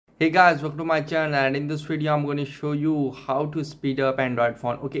Hey guys, welcome to my channel, and in this video I'm going to show you how to speed up Android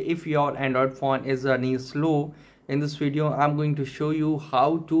phone. Okay, if your Android phone is running slow, in this video I'm going to show you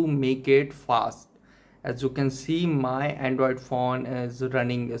how to make it fast. As you can see, my Android phone is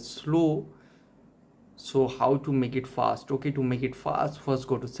running slow. So how to make it fast? Okay, to make it fast, first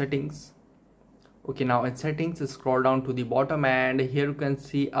go to settings. Okay, now in settings, scroll down to the bottom and here you can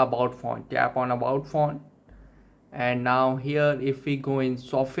see about phone. Tap on about phone. And now here if we go in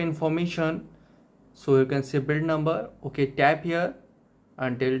software information, so you can see build number. Okay, tap here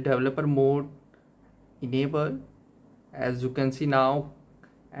until developer mode enable. As you can see, now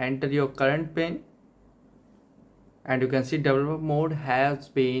enter your current pin and you can see developer mode has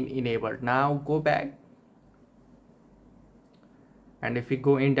been enabled. Now go back, and if we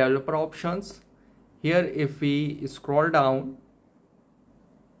go in developer options, here if we scroll down,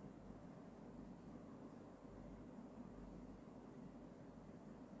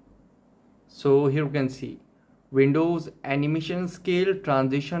 so here you can see Windows animation scale,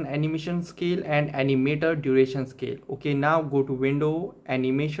 transition animation scale, and animator duration scale. Okay, now go to window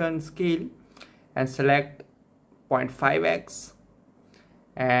animation scale and select 0.5x,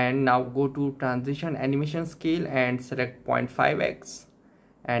 and now go to transition animation scale and select 0.5x,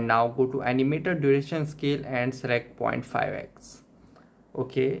 and now go to animator duration scale and select 0.5x.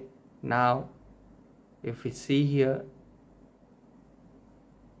 okay, now if we see here,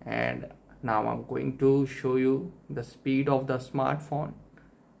 and now I'm going to show you the speed of the smartphone.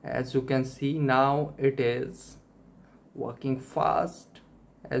 As you can see, now it is working fast.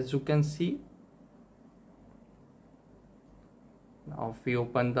 As you can see, now if we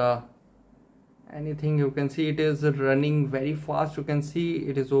open the anything, you can see it is running very fast. You can see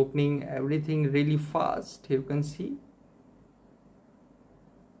it is opening everything really fast. You can see.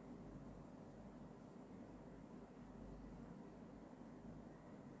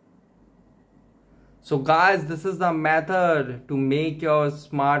 So guys, this is the method to make your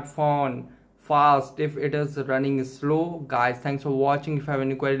smartphone fast if it is running slow. Guys, thanks for watching. If you have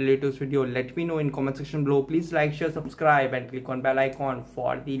any query related to this video, let me know in comment section below. Please like, share, subscribe and click on bell icon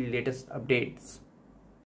for the latest updates.